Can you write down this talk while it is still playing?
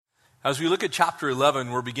As we look at chapter 11,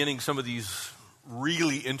 we're beginning some of these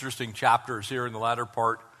really interesting chapters here in the latter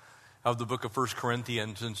part of the book of 1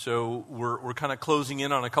 Corinthians. And so we're kind of closing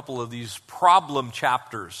in on a couple of these problem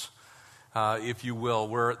chapters, if you will,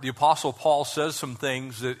 where the Apostle Paul says some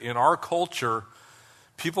things that in our culture,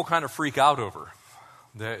 people kind of freak out over.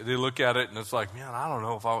 They look at it and it's like, man, I don't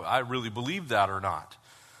know if I really believe that or not.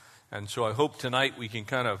 And so I hope tonight we can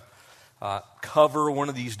kind of cover one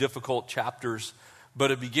of these difficult chapters. But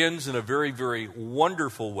it begins in a very, very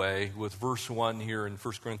wonderful way with verse 1 here in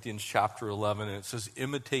 1 Corinthians chapter 11. And it says,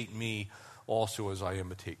 imitate me also as I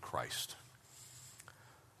imitate Christ.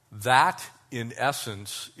 That, in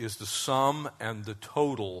essence, is the sum and the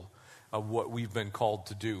total of what we've been called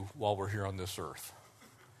to do while we're here on this earth.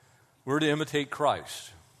 We're to imitate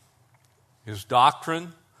Christ. His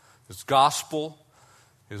doctrine, His gospel,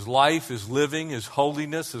 His life, His living, His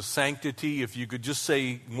holiness, His sanctity. If you could just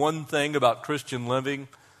say one thing about Christian living,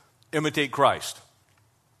 imitate Christ.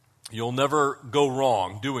 You'll never go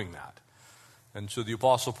wrong doing that. And so the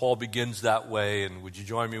Apostle Paul begins that way. And would you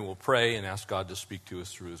join me? We'll pray and ask God to speak to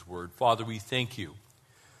us through His word. Father, we thank you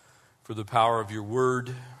for the power of your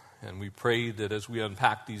word. And we pray that as we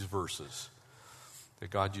unpack these verses,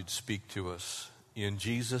 that God, you'd speak to us. In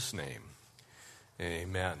Jesus' name,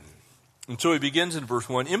 amen. And so he begins in verse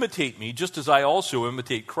 1, imitate me, just as I also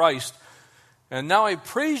imitate Christ. And now I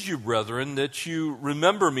praise you, brethren, that you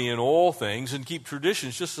remember me in all things and keep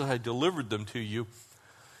traditions just as I delivered them to you.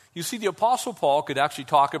 You see, the Apostle Paul could actually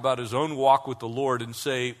talk about his own walk with the Lord and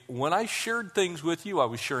say, when I shared things with you, I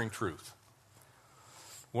was sharing truth.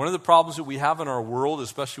 One of the problems that we have in our world,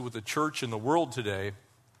 especially with the church in the world today,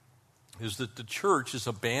 is that the church is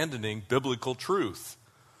abandoning biblical truth.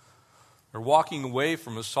 They're walking away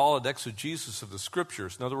from a solid exegesis of the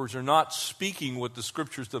Scriptures. In other words, they're not speaking what the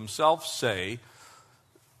Scriptures themselves say.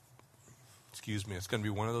 Excuse me, it's going to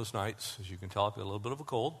be one of those nights. As you can tell, I've got a little bit of a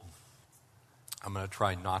cold. I'm going to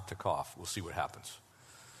try not to cough. We'll see what happens.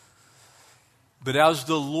 But as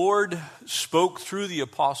the Lord spoke through the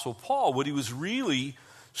Apostle Paul, what he was really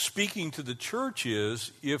speaking to the church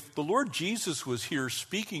is, if the Lord Jesus was here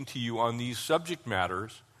speaking to you on these subject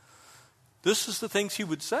matters, this is the things he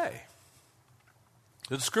would say.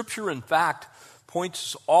 The Scripture, in fact,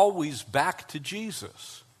 points always back to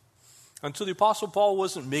Jesus. And so the Apostle Paul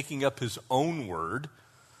wasn't making up his own word.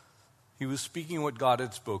 He was speaking what God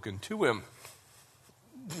had spoken to him.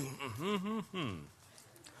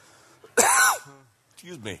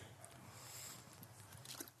 Excuse me.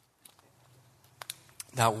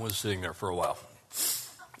 That one was sitting there for a while.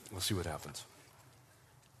 We'll see what happens.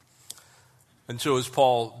 And so as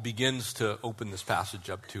Paul begins to open this passage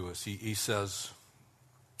up to us, he says,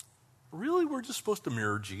 really, we're just supposed to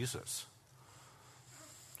mirror Jesus.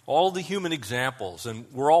 All the human examples, and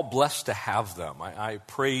we're all blessed to have them. I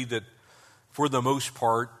pray that for the most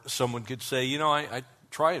part, someone could say, I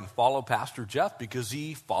try and follow Pastor Jeff because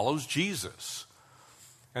he follows Jesus.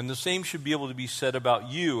 And the same should be able to be said about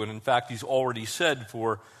you. And in fact, he's already said,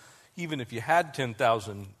 for even if you had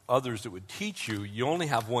 10,000 others that would teach you, you only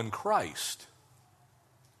have one Christ.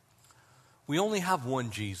 We only have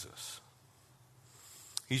one Jesus.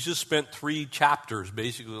 He's just spent 3 chapters,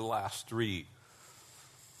 basically the last 3,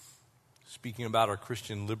 speaking about our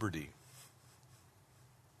Christian liberty.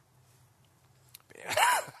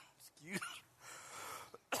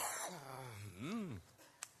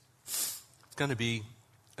 It's going to be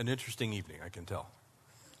an interesting evening, I can tell.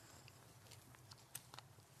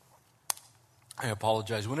 I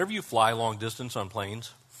apologize. Whenever you fly long distance on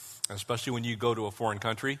planes, especially when you go to a foreign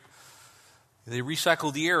country, they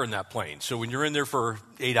recycle the air in that plane. So when you're in there for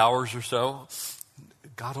 8 hours or so,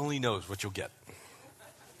 God only knows what you'll get.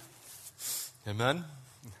 Amen?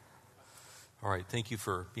 All right, thank you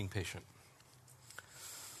for being patient.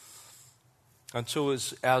 And so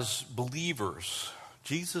as believers,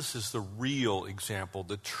 Jesus is the real example,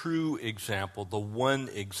 the true example, the one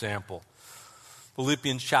example.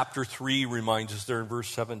 Philippians chapter 3 reminds us there in verse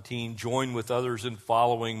 17, join with others in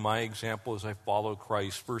following my example as I follow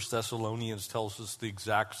Christ. 1 Thessalonians tells us the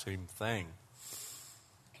exact same thing.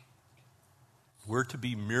 We're to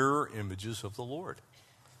be mirror images of the Lord.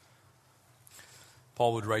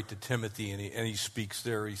 Paul would write to Timothy, and he speaks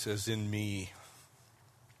there, he says, in me,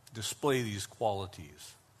 display these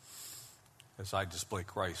qualities as I display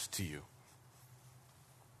Christ to you.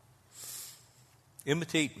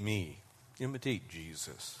 Imitate me. Imitate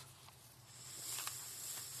Jesus.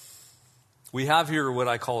 We have here what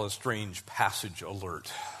I call a strange passage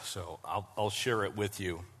alert, so I'll share it with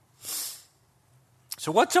you.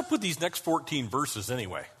 So what's up with these next 14 verses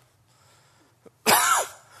anyway?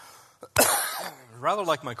 Rather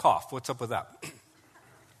like my cough. What's up with that?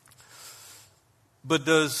 But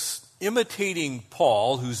does imitating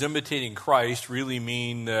Paul, who's imitating Christ, really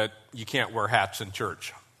mean that you can't wear hats in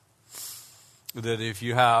church? That if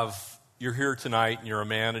you're here tonight and you're a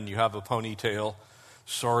man and you have a ponytail,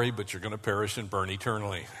 sorry, but you're going to perish and burn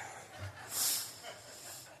eternally.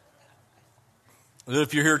 That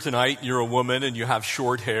if you're here tonight and you're a woman and you have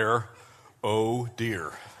short hair, oh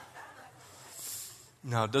dear.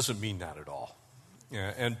 No, it doesn't mean that at all.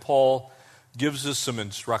 Yeah, and Paul gives us some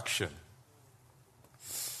instruction.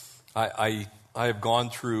 I have gone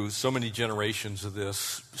through so many generations of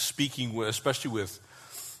this, speaking with, especially with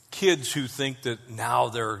kids who think that now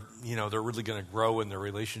they're really going to grow in their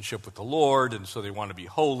relationship with the Lord, and so they want to be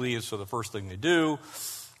holy, and so the first thing they do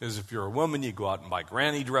is, if you're a woman, you go out and buy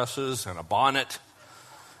granny dresses and a bonnet.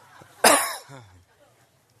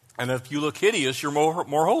 And if you look hideous, you're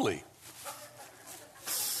more holy.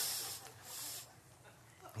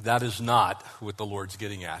 That is not what the Lord's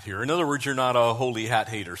getting at here. In other words, you're not a holy hat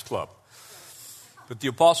haters club. But the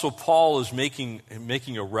Apostle Paul is making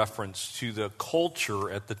a reference to the culture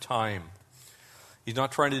at the time. He's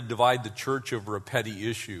not trying to divide the church over a petty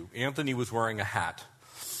issue. Anthony was wearing a hat.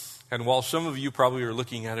 And while some of you probably are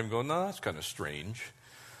looking at him going, no, that's kind of strange,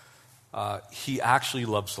 he actually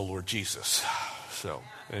loves the Lord Jesus. So,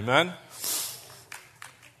 amen?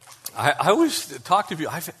 I always talk to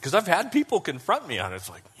people, because I've had people confront me on it. It's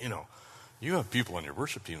like, you have people on your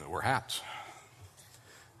worship team that wear hats.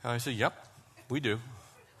 And I say, yep, we do.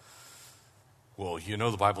 Well,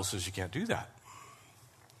 the Bible says you can't do that.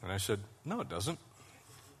 And I said, no, it doesn't.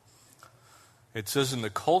 It says in the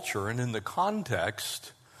culture and in the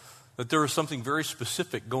context that there is something very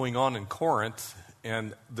specific going on in Corinth,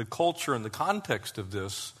 and the culture and the context of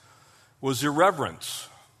this was irreverence.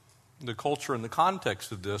 The culture and the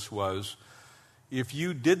context of this was, if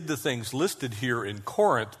you did the things listed here in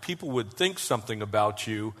Corinth, people would think something about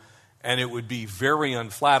you, and it would be very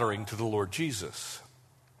unflattering to the Lord Jesus.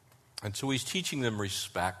 And so he's teaching them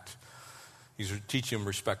respect. He's teaching them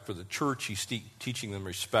respect for the church. He's teaching them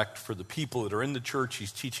respect for the people that are in the church.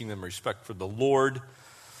 He's teaching them respect for the Lord.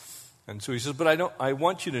 And so he says, but I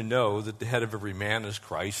want you to know that the head of every man is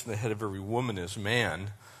Christ, and the head of every woman is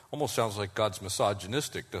man. Almost sounds like God's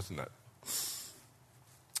misogynistic, doesn't it?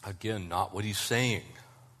 Again, not what he's saying.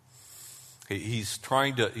 He's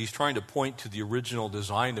trying to point to the original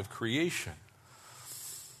design of creation.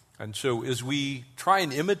 And so as we try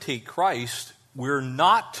and imitate Christ, we're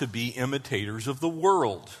not to be imitators of the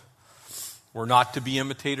world. We're not to be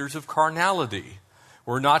imitators of carnality.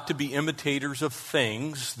 We're not to be imitators of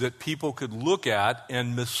things that people could look at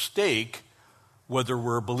and mistake whether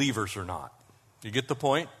we're believers or not. You get the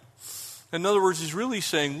point? In other words, he's really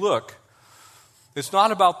saying, look, it's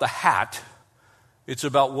not about the hat. It's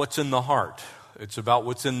about what's in the heart. It's about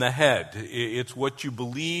what's in the head. It's what you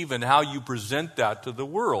believe and how you present that to the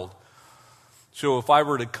world. So if I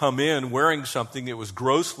were to come in wearing something that was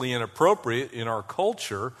grossly inappropriate in our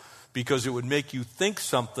culture because it would make you think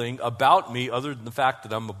something about me other than the fact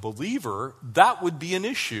that I'm a believer, that would be an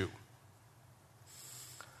issue.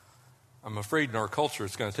 I'm afraid in our culture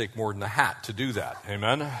it's going to take more than a hat to do that.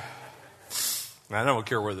 Amen? I don't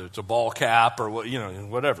care whether it's a ball cap or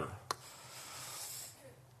whatever.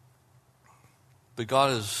 But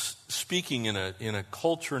God is speaking in a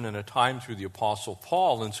culture and in a time through the Apostle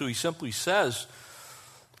Paul, and so he simply says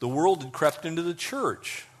the world had crept into the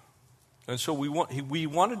church. And so we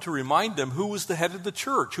wanted to remind them who was the head of the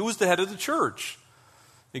church. Who was the head of the church?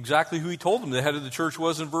 Exactly who he told them the head of the church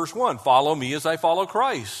was in verse 1. Follow me as I follow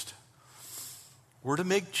Christ. We're to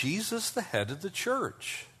make Jesus the head of the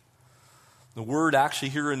church. The word actually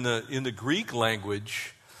here in the Greek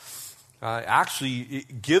language actually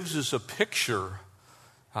it gives us a picture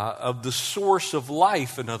of the source of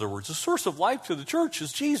life. In other words, the source of life to the church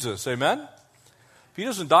is Jesus. Amen? If he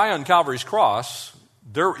doesn't die on Calvary's cross,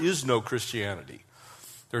 there is no Christianity.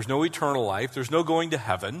 There's no eternal life. There's no going to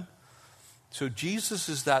heaven. So Jesus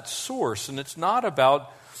is that source, and it's not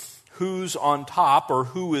about who's on top or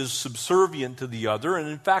who is subservient to the other. And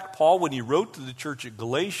in fact, Paul, when he wrote to the church at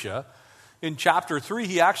Galatia, in chapter 3,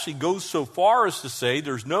 he actually goes so far as to say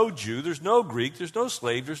there's no Jew, there's no Greek, there's no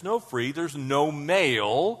slave, there's no free, there's no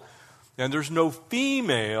male, and there's no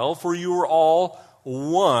female, for you are all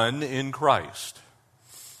one in Christ.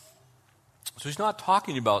 So he's not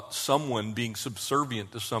talking about someone being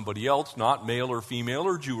subservient to somebody else, not male or female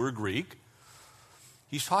or Jew or Greek.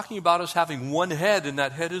 He's talking about us having one head, and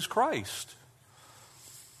that head is Christ.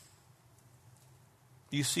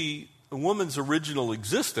 You see, a woman's original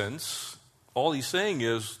existence, all he's saying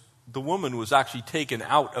is the woman was actually taken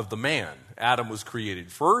out of the man. Adam was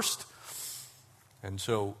created first, and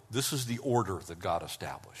so this is the order that God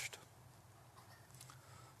established.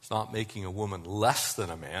 It's not making a woman less than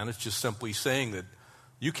a man. It's just simply saying that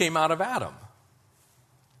you came out of Adam.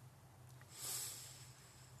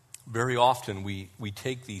 Very often we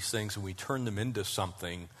take these things and we turn them into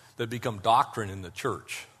something that become doctrine in the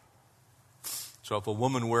church. So if a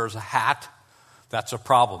woman wears a hat, that's a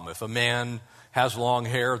problem. If a man has long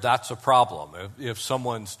hair, that's a problem. If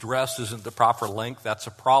someone's dress isn't the proper length, that's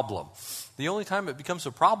a problem. The only time it becomes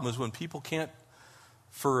a problem is when people can't,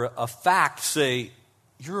 for a fact, say,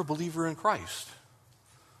 you're a believer in Christ.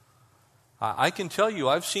 I can tell you,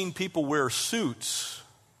 I've seen people wear suits,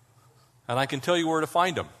 and I can tell you where to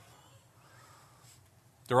find them.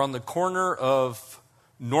 They're on the corner of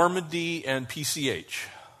Normandy and PCH.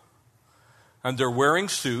 And they're wearing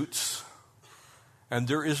suits, and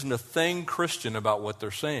there isn't a thing Christian about what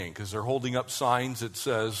they're saying, because they're holding up signs that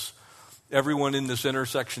says, everyone in this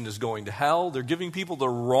intersection is going to hell. They're giving people the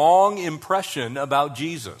wrong impression about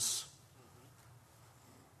Jesus.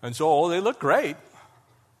 And so, they look great.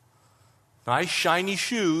 Nice shiny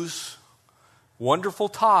shoes, wonderful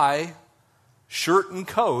tie, shirt and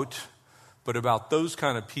coat. But about those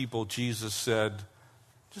kind of people, Jesus said,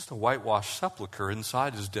 just a whitewashed sepulcher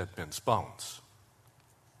inside is dead men's bones.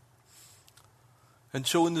 And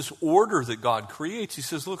so in this order that God creates, he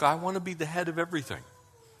says, look, I want to be the head of everything.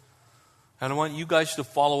 And I want you guys to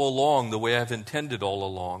follow along the way I've intended all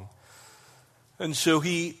along. And so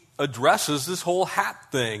he addresses this whole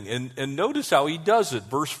hat thing. And notice how he does it.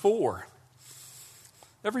 Verse 4.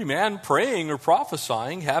 Every man praying or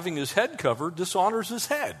prophesying, having his head covered, dishonors his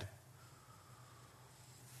head.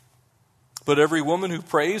 But every woman who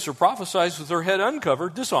prays or prophesies with her head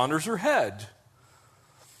uncovered dishonors her head.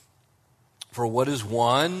 For what is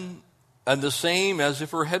one and the same as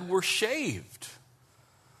if her head were shaved?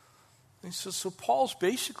 And he says, so Paul's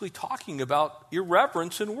basically talking about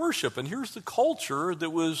irreverence in worship. And here's the culture that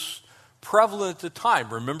was prevalent at the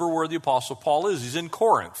time. Remember where the Apostle Paul is. He's in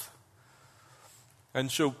Corinth. And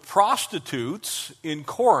so prostitutes in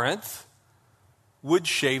Corinth would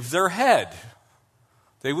shave their head.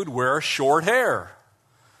 They would wear short hair.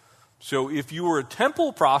 So if you were a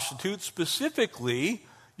temple prostitute specifically,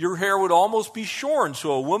 your hair would almost be shorn.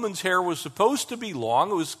 So a woman's hair was supposed to be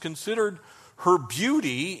long. It was considered her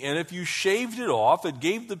beauty. And if you shaved it off, it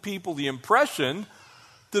gave the people the impression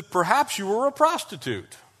that perhaps you were a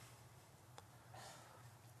prostitute.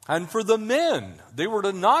 And for the men, they were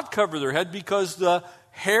to not cover their head because the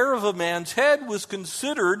hair of a man's head was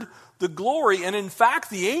considered the glory, and in fact,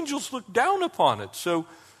 the angels looked down upon it. So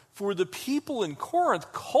for the people in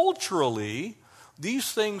Corinth, culturally,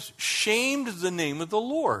 these things shamed the name of the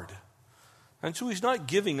Lord. And so he's not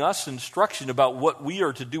giving us instruction about what we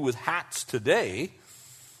are to do with hats today.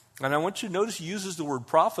 And I want you to notice he uses the word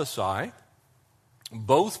prophesy,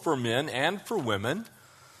 both for men and for women.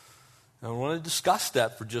 I want to discuss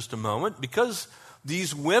that for just a moment, because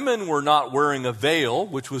these women were not wearing a veil,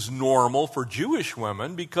 which was normal for Jewish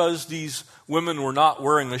women, because these women were not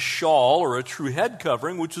wearing a shawl or a true head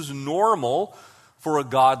covering, which is normal for a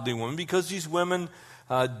godly woman, because these women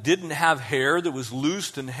didn't have hair that was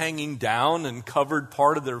loosed and hanging down and covered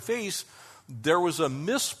part of their face. There was a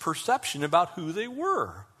misperception about who they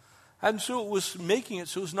were. And so it was making it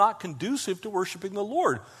so it was not conducive to worshiping the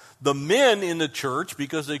Lord. The men in the church,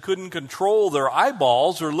 because they couldn't control their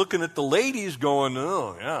eyeballs, are looking at the ladies going,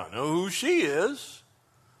 oh, yeah, I know who she is.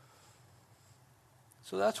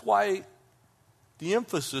 So that's why the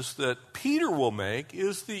emphasis that Peter will make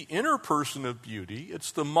is the inner person of beauty.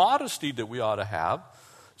 It's the modesty that we ought to have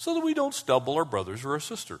so that we don't stubble our brothers or our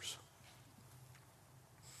sisters.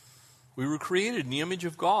 We were created in the image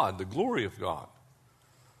of God, the glory of God.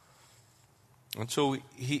 And so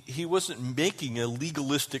he wasn't making a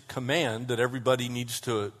legalistic command that everybody needs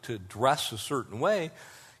to dress a certain way.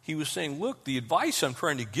 He was saying, look, the advice I'm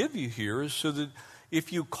trying to give you here is so that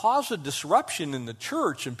if you cause a disruption in the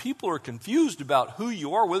church and people are confused about who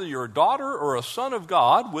you are, whether you're a daughter or a son of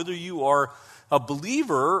God, whether you are a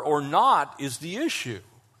believer or not, is the issue.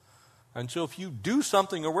 And so if you do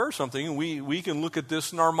something or wear something, and we can look at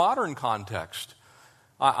this in our modern context.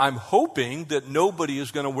 I'm hoping that nobody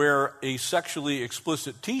is going to wear a sexually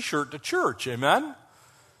explicit T-shirt to church, amen?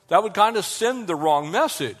 That would kind of send the wrong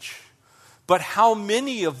message. But how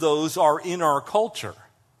many of those are in our culture?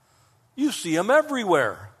 You see them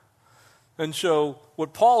everywhere. And so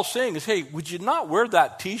what Paul's saying is, hey, would you not wear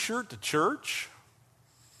that T-shirt to church?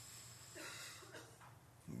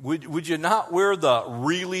 Would you not wear the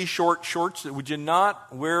really short shorts? Would you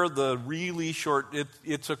not wear the really short?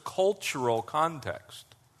 It's a cultural context.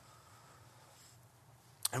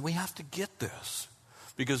 And we have to get this.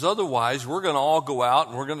 Because otherwise, we're going to all go out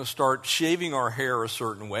and we're going to start shaving our hair a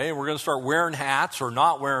certain way, and we're going to start wearing hats or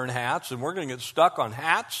not wearing hats, and we're going to get stuck on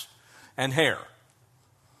hats and hair.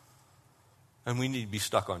 And we need to be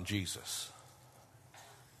stuck on Jesus.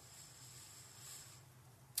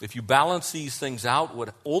 If you balance these things out,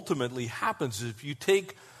 what ultimately happens is if you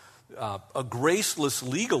take a graceless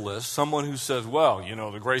legalist, someone who says, well,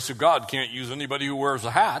 the grace of God can't use anybody who wears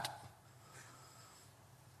a hat,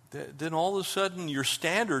 then all of a sudden your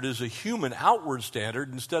standard is a human outward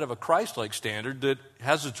standard instead of a Christ-like standard that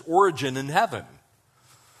has its origin in heaven.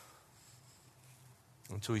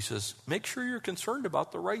 And so he says, make sure you're concerned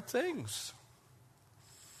about the right things.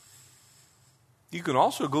 You can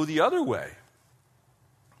also go the other way.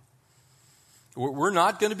 We're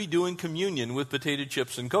not going to be doing communion with potato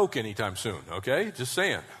chips and Coke anytime soon, okay? Just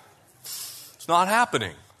saying. It's not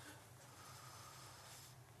happening.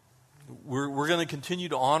 We're going to continue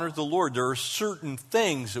to honor the Lord. There are certain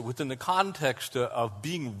things that within the context of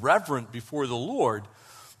being reverent before the Lord,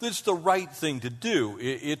 that's the right thing to do.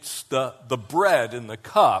 It's the bread and the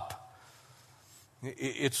cup.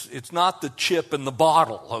 It's not the chip and the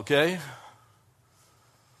bottle, okay?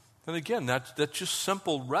 And again, that's just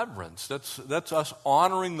simple reverence. That's us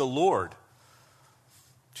honoring the Lord.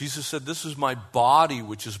 Jesus said, this is my body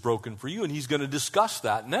which is broken for you, and he's going to discuss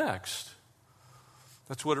that next.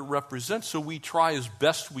 That's what it represents. So we try as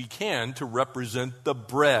best we can to represent the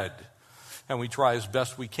bread. And we try as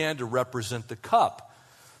best we can to represent the cup.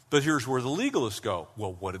 But here's where the legalists go.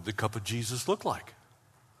 Well, what did the cup of Jesus look like?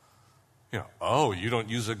 Oh, you don't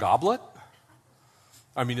use a goblet?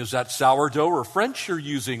 I mean, is that sourdough or French you're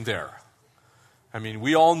using there? I mean,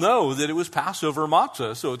 we all know that it was Passover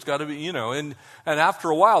matzah, so it's got to be, and after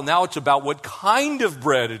a while, now it's about what kind of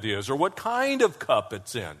bread it is or what kind of cup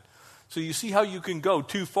it's in. So you see how you can go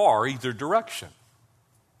too far either direction.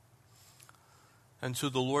 And so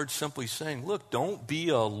the Lord's simply saying, look, don't be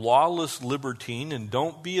a lawless libertine and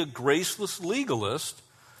don't be a graceless legalist.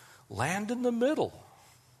 Land in the middle.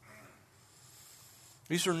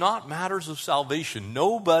 These are not matters of salvation.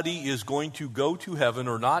 Nobody is going to go to heaven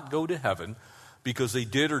or not go to heaven because they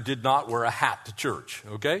did or did not wear a hat to church,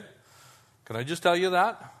 okay? Can I just tell you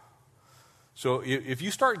that? So if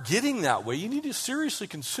you start getting that way, you need to seriously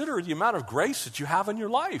consider the amount of grace that you have in your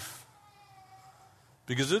life.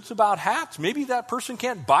 Because it's about hats. Maybe that person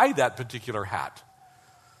can't buy that particular hat.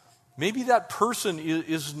 Maybe that person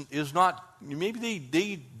is not, maybe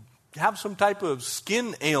they have some type of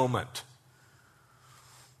skin ailment.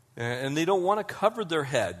 And they don't want to cover their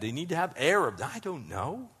head. They need to have air. I don't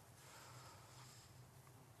know.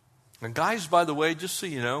 And guys, by the way, just so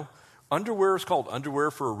you know, underwear is called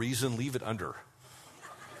underwear for a reason. Leave it under.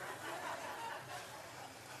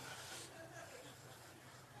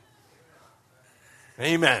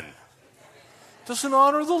 Amen. Doesn't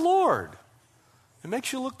honor the Lord. It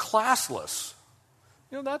makes you look classless.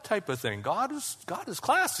 That type of thing. God is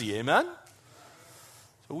classy. Amen.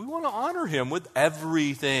 So we want to honor him with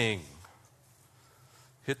everything.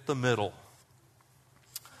 Hit the middle.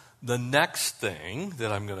 The next thing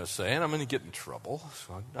that I'm going to say, and I'm going to get in trouble,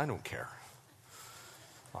 so I don't care,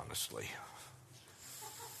 honestly.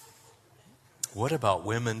 What about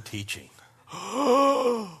women teaching?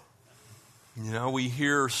 We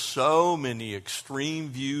hear so many extreme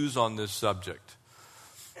views on this subject.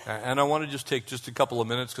 And I want to just take just a couple of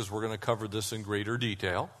minutes because we're going to cover this in greater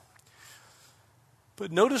detail.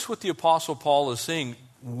 But notice what the Apostle Paul is saying.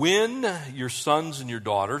 When your sons and your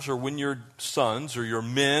daughters, or when your sons or your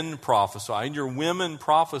men prophesy and your women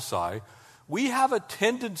prophesy, we have a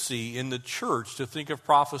tendency in the church to think of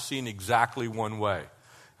prophecy in exactly one way,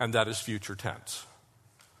 and that is future tense.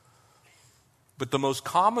 But the most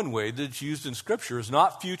common way that's used in Scripture is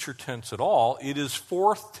not future tense at all. It is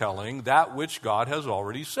forthtelling that which God has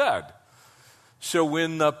already said. So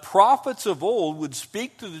when the prophets of old would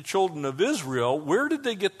speak to the children of Israel, where did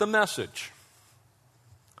they get the message?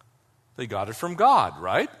 They got it from God,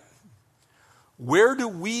 right? Where do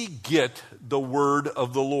we get the word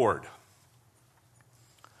of the Lord?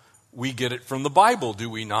 We get it from the Bible, do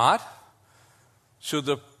we not? So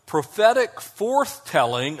the prophetic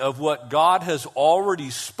forthtelling of what God has already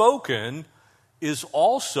spoken is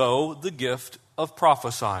also the gift of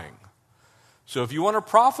prophesying. So if you want to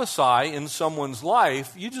prophesy in someone's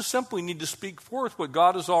life, you just simply need to speak forth what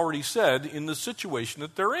God has already said in the situation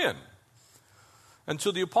that they're in. And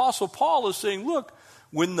so the Apostle Paul is saying, look,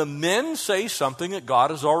 when the men say something that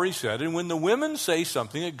God has already said, and when the women say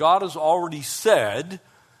something that God has already said,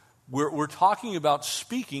 we're talking about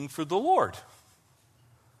speaking for the Lord.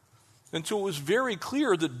 And so it was very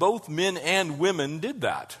clear that both men and women did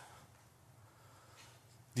that.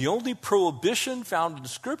 The only prohibition found in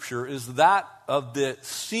Scripture is that of the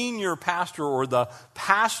senior pastor or the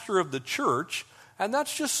pastor of the church, and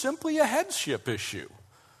that's just simply a headship issue.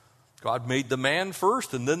 God made the man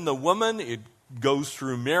first and then the woman. It goes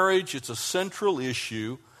through marriage. It's a central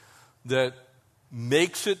issue that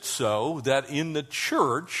makes it so that in the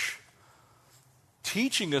church,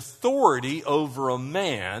 teaching authority over a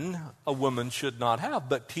man, a woman should not have.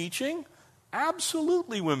 But teaching,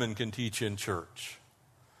 absolutely women can teach in church.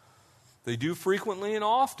 They do frequently and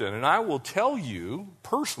often. And I will tell you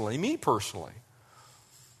personally, me personally,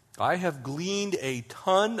 I have gleaned a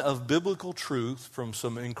ton of biblical truth from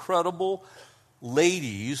some incredible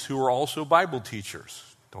ladies who are also Bible teachers.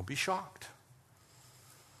 Don't be shocked.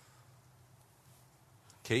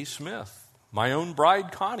 Kay Smith, my own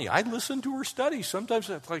bride Connie. I listen to her studies. Sometimes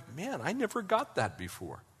I'm like, man, I never got that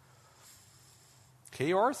before.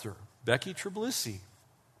 Kay Arthur, Becky Triblissi.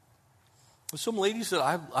 Some ladies that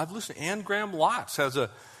I've listened to. Anne Graham Lotz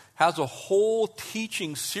has a whole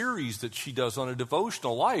teaching series that she does on a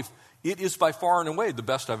devotional life. It is by far and away the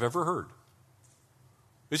best I've ever heard.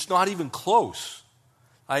 It's not even close.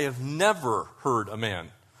 I have never heard a man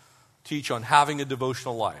teach on having a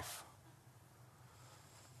devotional life.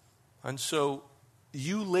 And so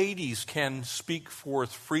you ladies can speak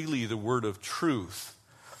forth freely the word of truth.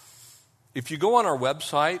 If you go on our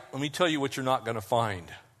website, let me tell you what you're not going to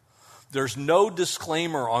find. There's no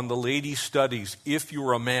disclaimer on the ladies' studies. If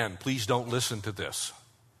you're a man, please don't listen to this.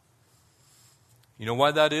 You know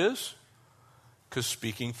why that is? Because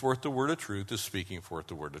speaking forth the word of truth is speaking forth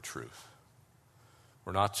the word of truth.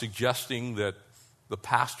 We're not suggesting that the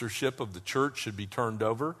pastorship of the church should be turned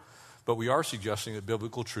over, but we are suggesting that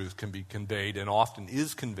biblical truth can be conveyed and often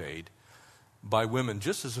is conveyed by women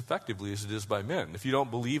just as effectively as it is by men. If you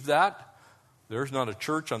don't believe that, there's not a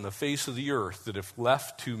church on the face of the earth that if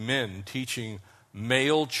left to men teaching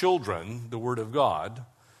male children the Word of God,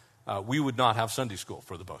 we would not have Sunday school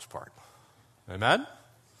for the most part. Amen?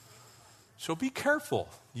 So be careful.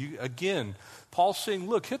 Again, Paul's saying,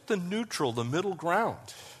 look, hit the neutral, the middle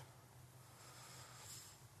ground.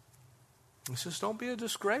 He says, don't be a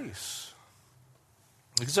disgrace.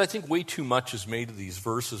 Because I think way too much is made of these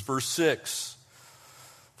verses. Verse 6,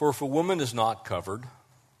 for if a woman is not covered,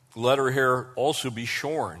 let her hair also be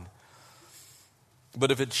shorn.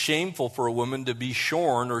 But if it's shameful for a woman to be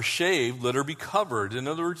shorn or shaved, let her be covered. In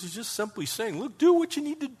other words, he's just simply saying, look, do what you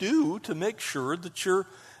need to do to make sure that you're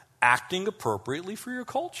acting appropriately for your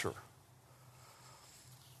culture.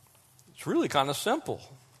 It's really kind of simple.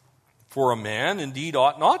 For a man indeed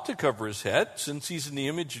ought not to cover his head, since he's in the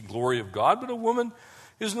image and glory of God, but a woman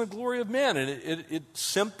is in the glory of man. And it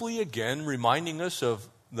simply, again, reminding us of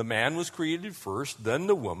the man was created first, then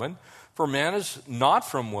the woman. For man is not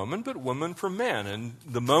from woman, but woman from man. And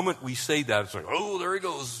the moment we say that, it's like, oh, there he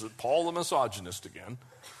goes, Paul the misogynist again.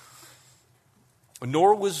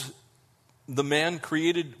 Nor was the man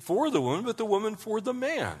created for the woman, but the woman for the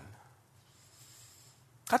man.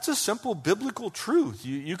 That's a simple biblical truth.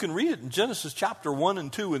 You can read it in Genesis chapter 1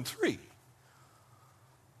 and 2 and 3.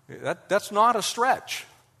 That's not a stretch.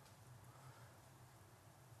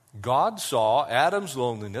 God saw Adam's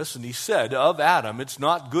loneliness, and he said of Adam, it's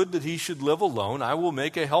not good that he should live alone. I will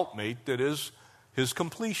make a helpmate that is his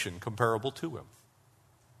completion, comparable to him.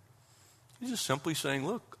 He's just simply saying,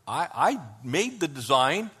 look, I made the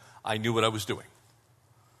design. I knew what I was doing.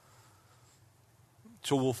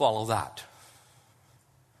 So we'll follow that.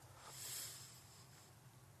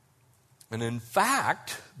 And in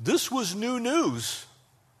fact, this was new news.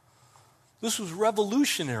 This was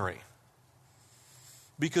revolutionary.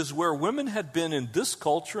 Because where women had been in this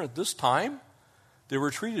culture at this time, they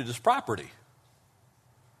were treated as property.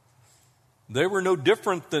 They were no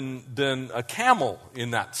different than a camel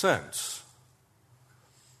in that sense.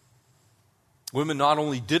 Women not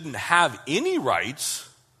only didn't have any rights,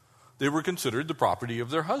 they were considered the property of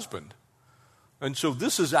their husband. And so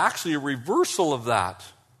this is actually a reversal of that.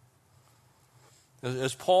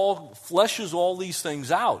 As Paul fleshes all these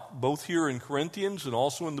things out, both here in Corinthians and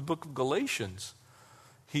also in the book of Galatians,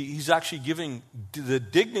 he's actually giving the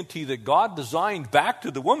dignity that God designed back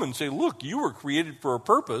to the woman. Say, look, you were created for a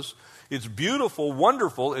purpose. It's beautiful,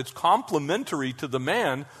 wonderful. It's complementary to the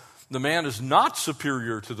man. The man is not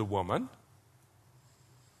superior to the woman.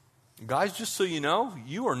 Guys, just so you know,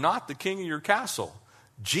 you are not the king of your castle.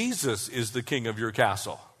 Jesus is the king of your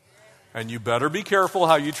castle. And you better be careful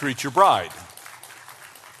how you treat your bride.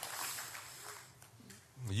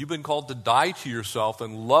 You've been called to die to yourself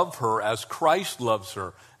and love her as Christ loves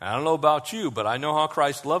her. And I don't know about you, but I know how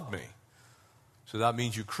Christ loved me. So that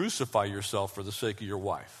means you crucify yourself for the sake of your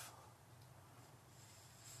wife.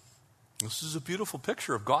 This is a beautiful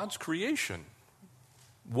picture of God's creation,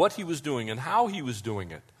 what he was doing and how he was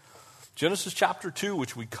doing it. Genesis chapter 2,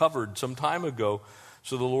 which we covered some time ago,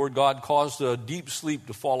 so the Lord God caused a deep sleep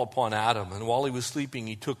to fall upon Adam, and while he was sleeping,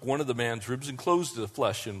 he took one of the man's ribs and closed the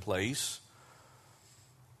flesh in place.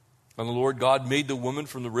 And the Lord God made the woman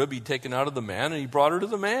from the rib he'd taken out of the man, and he brought her to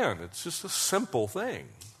the man. It's just a simple thing.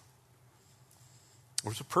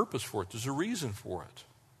 There's a purpose for it. There's a reason for it.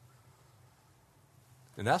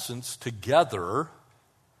 In essence, together,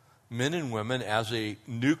 men and women as a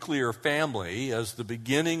nuclear family, as the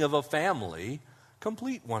beginning of a family,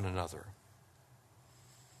 complete one another.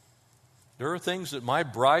 There are things that my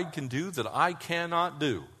bride can do that I cannot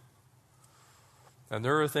do. And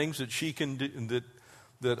there are things that she can do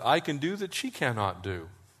that I can do that she cannot do.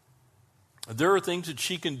 There are things that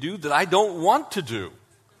she can do that I don't want to do.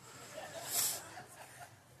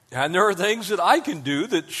 And there are things that I can do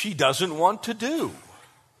that she doesn't want to do.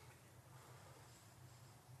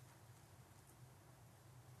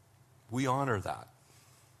 We honor that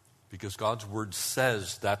because God's word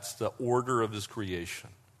says that's the order of his creation.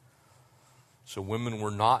 So women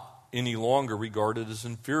were not any longer regarded as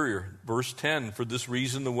inferior. Verse 10, for this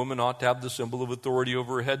reason the woman ought to have the symbol of authority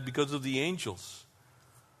over her head because of the angels.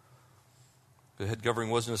 The head covering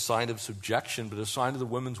wasn't a sign of subjection, but a sign of the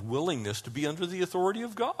woman's willingness to be under the authority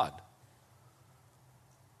of God.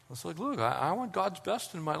 It's like, look, I want God's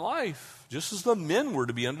best in my life, just as the men were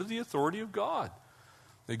to be under the authority of God.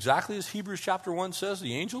 Exactly as Hebrews chapter 1 says,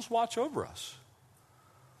 the angels watch over us.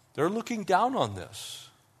 They're looking down on this.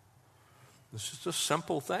 This is a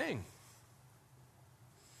simple thing.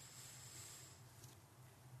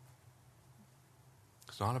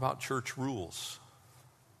 It's not about church rules.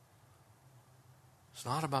 It's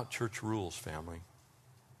not about church rules, family.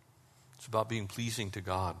 It's about being pleasing to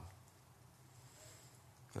God.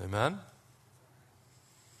 Amen?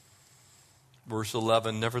 Verse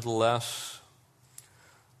 11, nevertheless,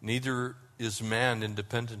 neither is man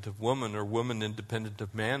independent of woman or woman independent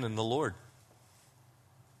of man in the Lord.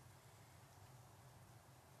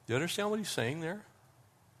 Do you understand what he's saying there?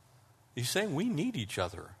 He's saying we need each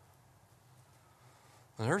other.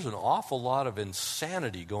 And there's an awful lot of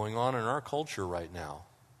insanity going on in our culture right now.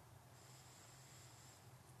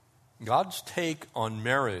 God's take on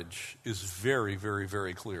marriage is very, very,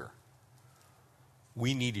 very clear.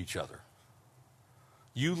 We need each other.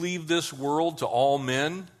 You leave this world to all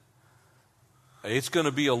men, it's going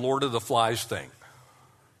to be a Lord of the Flies thing.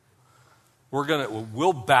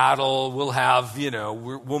 We'll battle, we'll have,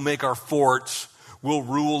 we'll make our forts, we'll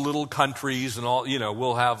rule little countries and all,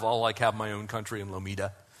 I'll have my own country in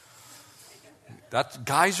Lomita.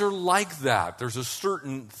 Guys are like that. There's a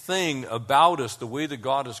certain thing about us, the way that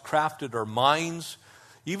God has crafted our minds,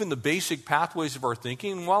 even the basic pathways of our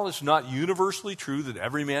thinking. And while it's not universally true that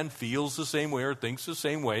every man feels the same way or thinks the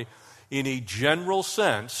same way, in a general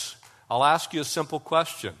sense, I'll ask you a simple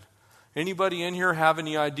question. Anybody in here have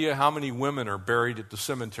any idea how many women are buried at the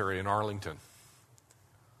cemetery in Arlington?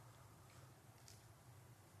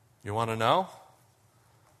 You want to know?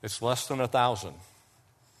 It's less than 1,000.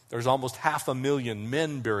 There's almost 500,000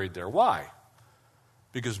 men buried there. Why?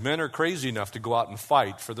 Because men are crazy enough to go out and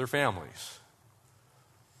fight for their families.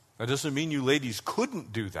 That doesn't mean you ladies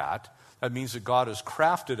couldn't do that. That means that God has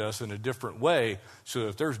crafted us in a different way so that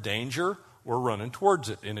if there's danger, we're running towards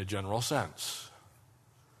it in a general sense.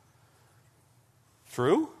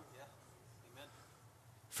 True? Yeah. Amen.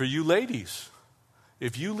 For you ladies,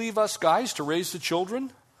 if you leave us guys to raise the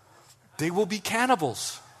children, they will be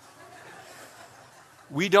cannibals.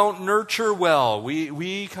 We don't nurture well.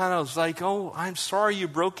 We kind of like, oh, I'm sorry you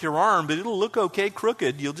broke your arm, but it'll look okay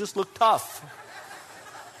crooked. You'll just look tough.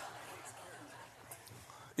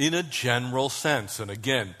 In a general sense, and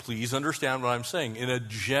again, please understand what I'm saying. In a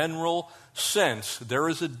general sense, there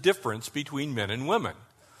is a difference between men and women.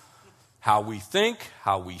 How we think,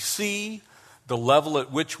 how we see, the level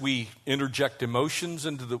at which we interject emotions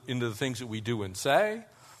into the things that we do and say.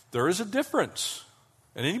 There is a difference.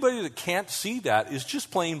 And anybody that can't see that is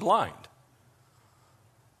just plain blind.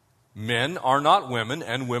 Men are not women,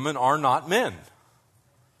 and women are not men.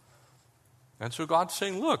 And so God's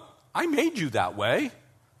saying, look, I made you that way.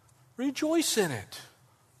 Rejoice in it.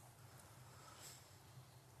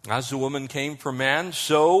 As the woman came from man,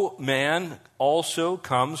 so man also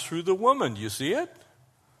comes through the woman. Do you see it?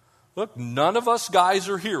 Look, none of us guys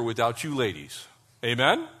are here without you ladies.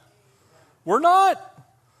 Amen? We're not.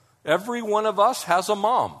 Every one of us has a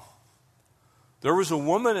mom. There was a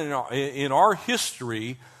woman in our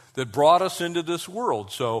history that brought us into this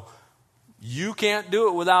world. So you can't do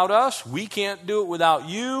it without us. We can't do it without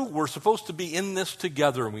you. We're supposed to be in this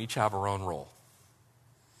together, and we each have our own role.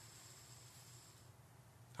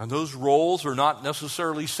 And those roles are not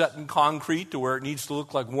necessarily set in concrete to where it needs to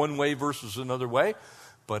look like one way versus another way.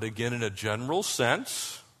 But again, in a general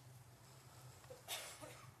sense,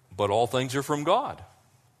 but all things are from God.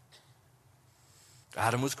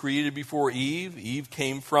 Adam was created before Eve. Eve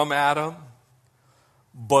came from Adam.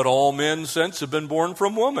 But all men since have been born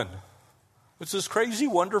from woman. It's this crazy,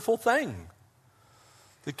 wonderful thing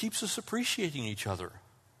that keeps us appreciating each other.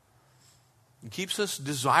 It keeps us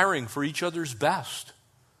desiring for each other's best.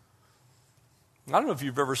 I don't know if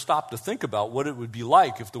you've ever stopped to think about what it would be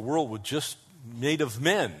like if the world was just made of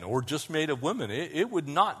men or just made of women. It would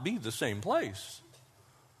not be the same place.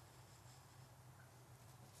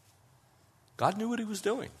 God knew what he was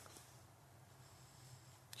doing.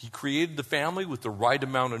 He created the family with the right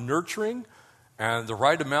amount of nurturing and the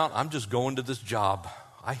right amount, I'm just going to this job.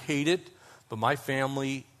 I hate it, but my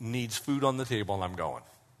family needs food on the table and I'm going.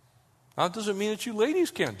 Now, it doesn't mean that you ladies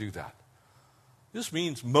can't do that. This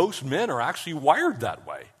means most men are actually wired that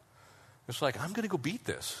way. It's like, I'm going to go beat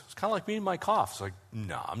this. It's kind of like me and my cough. It's like,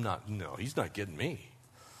 no, he's not getting me.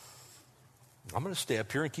 I'm going to stay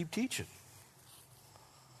up here and keep teaching.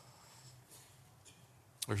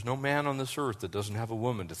 There's no man on this earth that doesn't have a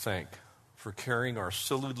woman to thank for carrying our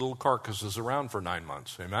silly little carcasses around for 9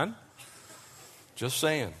 months. Amen? Just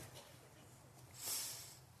saying.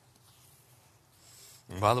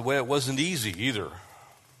 And by the way, it wasn't easy either.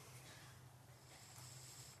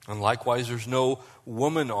 And likewise, there's no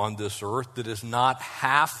woman on this earth that is not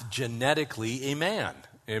half genetically a man.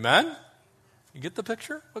 Amen? You get the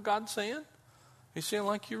picture? What God's saying? He's saying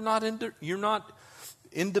like you're not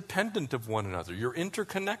independent of one another. You're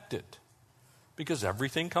interconnected because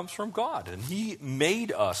everything comes from God, and he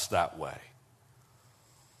made us that way.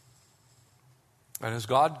 And as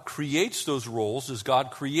God creates those roles, as God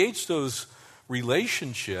creates those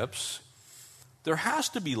relationships, there has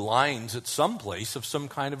to be lines at some place of some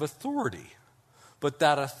kind of authority. But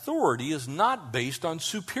that authority is not based on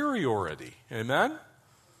superiority. Amen?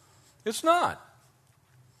 It's not.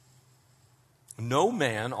 No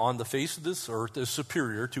man on the face of this earth is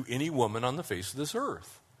superior to any woman on the face of this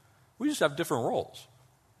earth. We just have different roles.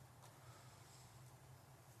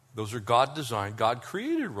 Those are God-designed,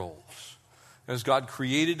 God-created roles. As God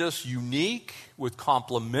created us unique with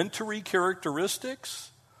complementary characteristics,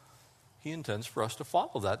 he intends for us to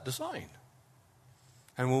follow that design.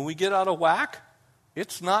 And when we get out of whack,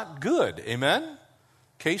 it's not good. Amen?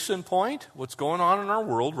 Case in point, what's going on in our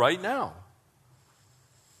world right now.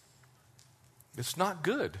 It's not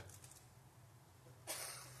good.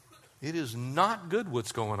 It is not good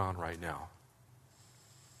what's going on right now.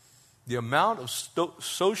 The amount of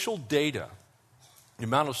social data, the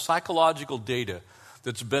amount of psychological data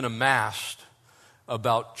that's been amassed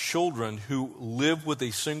about children who live with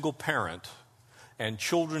a single parent and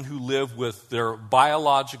children who live with their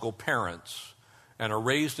biological parents and are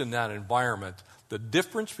raised in that environment, the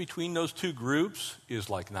difference between those two groups is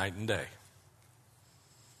like night and day.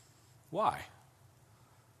 Why?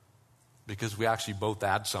 Because we actually both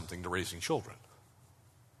add something to raising children.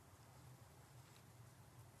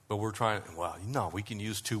 But we're trying, we can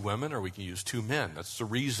use 2 women or we can use 2 men. That's the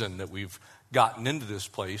reason that we've gotten into this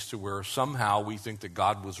place to where somehow we think that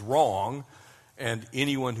God was wrong and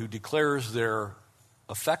anyone who declares their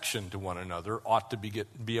affection to one another ought to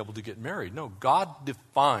be able to get married. No, God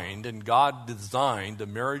defined and God designed a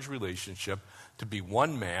marriage relationship to be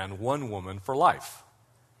one man, one woman for life.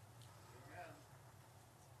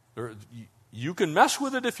 You can mess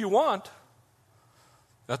with it if you want.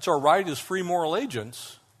 That's our right as free moral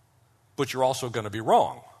agents, but you're also going to be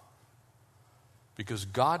wrong because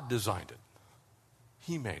God designed it.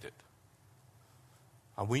 He made it.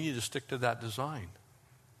 And we need to stick to that design.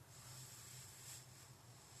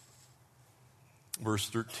 Verse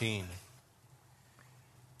 13.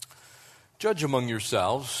 Judge among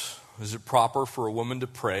yourselves, is it proper for a woman to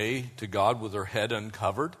pray to God with her head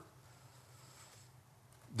uncovered?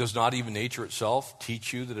 Does not even nature itself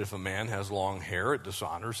teach you that if a man has long hair, it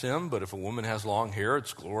dishonors him, but if a woman has long hair,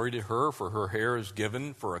 it's glory to her, for her hair is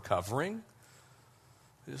given for a covering?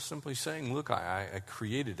 It's simply saying, look, I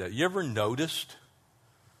created that. You ever noticed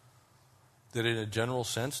that in a general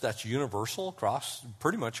sense that's universal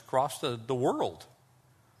pretty much across the world?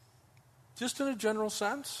 Just in a general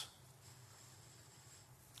sense.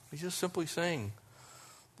 He's just simply saying,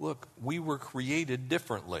 look, we were created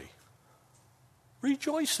differently.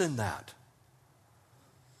 Rejoice in that.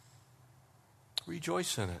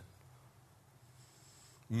 Rejoice in it.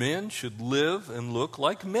 Men should live and look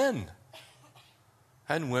like men.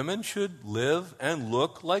 And women should live and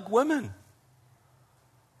look like women.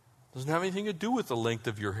 Doesn't have anything to do with the length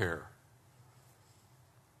of your hair.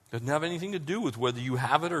 Doesn't have anything to do with whether you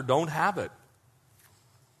have it or don't have it.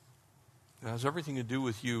 It has everything to do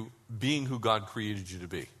with you being who God created you to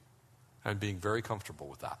be and being very comfortable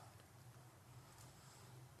with that.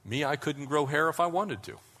 Me, I couldn't grow hair if I wanted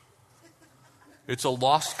to. It's a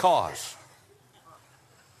lost cause.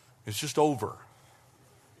 It's just over.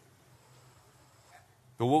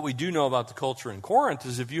 But what we do know about the culture in Corinth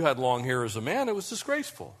is if you had long hair as a man, it was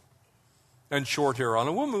disgraceful. And short hair on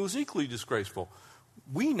a woman was equally disgraceful.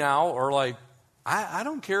 We now are like, I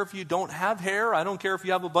don't care if you don't have hair. I don't care if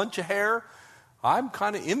you have a bunch of hair. I'm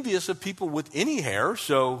kind of envious of people with any hair,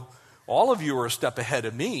 so all of you are a step ahead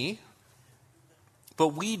of me. But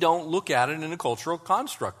we don't look at it in a cultural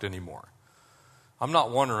construct anymore. I'm not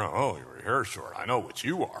wondering, oh, your hair's short. I know what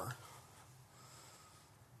you are.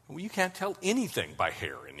 Well, you can't tell anything by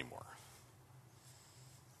hair anymore,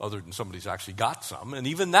 other than somebody's actually got some. And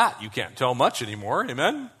even that, you can't tell much anymore.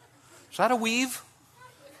 Amen? Is that a weave?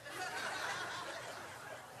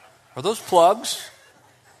 Are those plugs?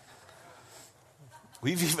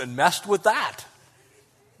 We've even messed with that.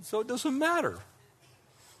 So it doesn't matter.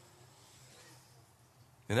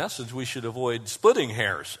 In essence, we should avoid splitting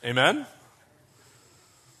hairs. Amen?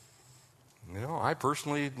 You know, I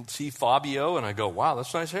personally see Fabio and I go, wow,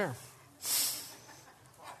 that's nice hair.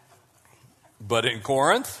 But in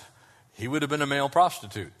Corinth, he would have been a male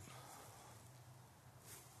prostitute.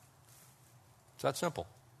 It's that simple.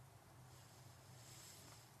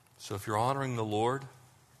 So if you're honoring the Lord,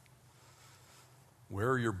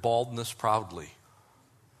 wear your baldness proudly.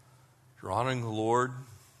 If you're honoring the Lord,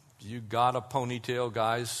 you got a ponytail,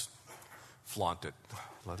 guys, flaunt it.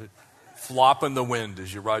 Let it flop in the wind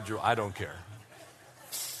as you ride your... I don't care.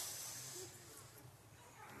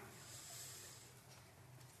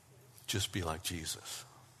 Just be like Jesus.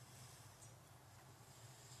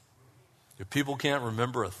 If people can't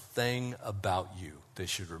remember a thing about you, they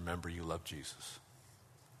should remember you love Jesus.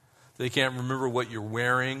 They can't remember what you're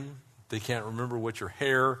wearing. They can't remember what your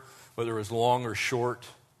hair, whether it's long or short.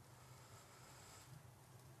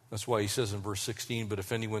 That's why he says in verse 16, but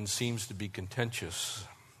if anyone seems to be contentious,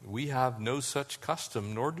 we have no such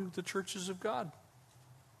custom, nor do the churches of God.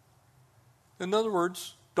 In other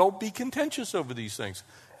words, don't be contentious over these things.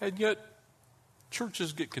 And yet,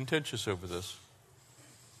 churches get contentious over this.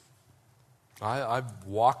 I've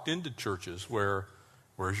walked into churches where,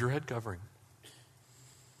 where's your head covering?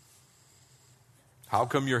 How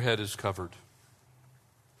come your head is covered?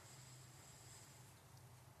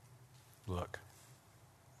 Look,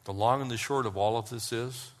 the long and the short of all of this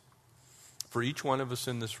is, for each one of us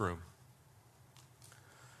in this room,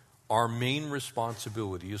 our main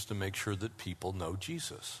responsibility is to make sure that people know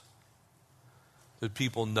Jesus. That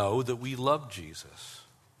people know that we love Jesus.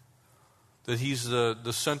 That he's the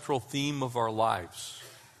central theme of our lives.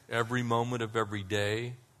 Every moment of every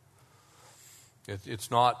day. It's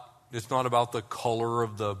not about the color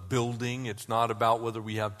of the building. It's not about whether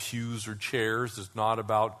we have pews or chairs. It's not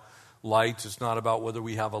about lights. It's not about whether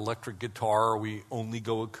we have electric guitar or we only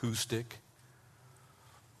go acoustic.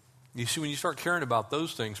 You see, when you start caring about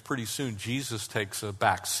those things, pretty soon Jesus takes a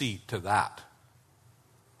back seat to that.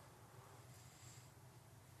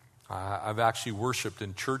 I've actually worshiped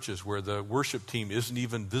in churches where the worship team isn't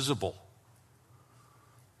even visible.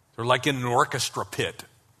 They're like in an orchestra pit.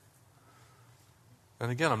 And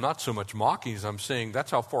again, I'm not so much mocking as I'm saying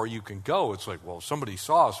that's how far you can go. It's like, well, if somebody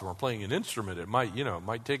saw us and we're playing an instrument, it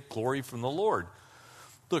might take glory from the Lord.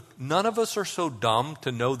 Look, none of us are so dumb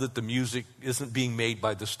to know that the music isn't being made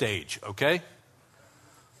by the stage, okay?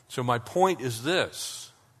 So my point is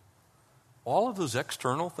this. All of those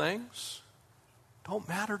external things don't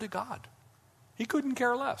matter to God. He couldn't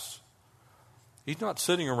care less. He's not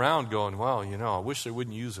sitting around going, well, I wish they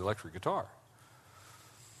wouldn't use the electric guitar.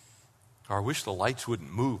 Or I wish the lights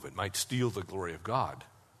wouldn't move. It might steal the glory of God.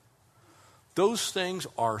 Those things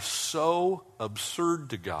are so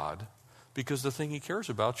absurd to God because the thing he cares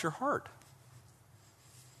about is your heart.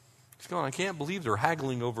 He's going, I can't believe they're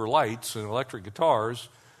haggling over lights and electric guitars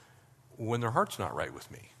when their heart's not right with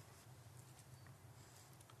me.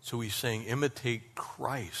 So he's saying, imitate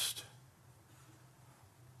Christ.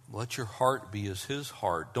 Let your heart be as his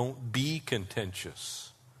heart. Don't be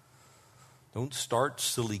contentious. Don't start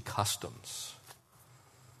silly customs.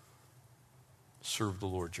 Serve the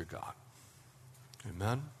Lord your God.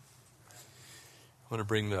 Amen. I want to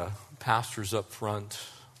bring the pastors up front.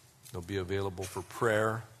 They'll be available for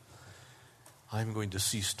prayer. I'm going to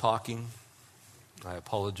cease talking. I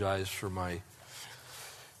apologize for my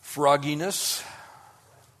frogginess.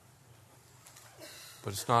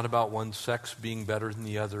 But it's not about one sex being better than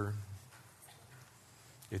the other.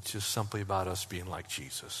 It's just simply about us being like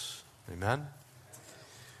Jesus. Amen?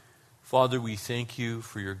 Father, we thank you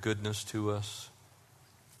for your goodness to us.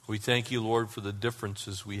 We thank you, Lord, for the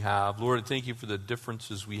differences we have. Lord, I thank you for the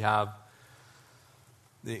differences we have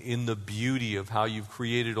in the beauty of how you've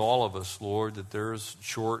created all of us, Lord, that there's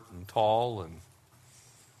short and tall, and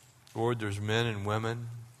Lord, there's men and women,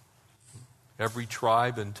 every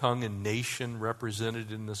tribe and tongue and nation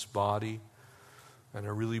represented in this body. And I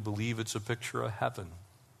really believe it's a picture of heaven.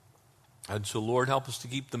 And so, Lord, help us to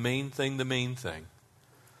keep the main thing the main thing.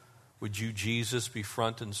 Would you, Jesus, be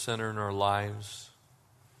front and center in our lives?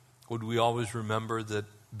 Would we always remember that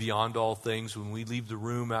beyond all things, when we leave the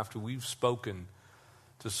room after we've spoken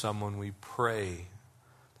to someone, we pray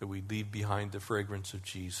that we leave behind the fragrance of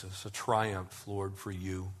Jesus, a triumph, Lord, for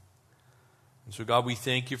you. And so, God, we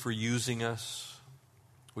thank you for using us.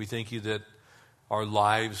 We thank you that our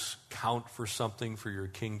lives count for something for your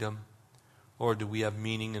kingdom. Lord, do we have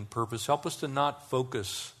meaning and purpose? Help us to not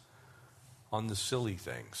focus on the silly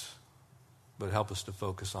things, but help us to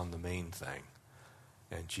focus on the main thing.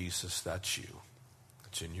 And Jesus, that's you.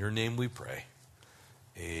 It's in your name we pray.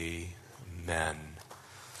 Amen.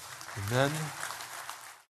 Amen.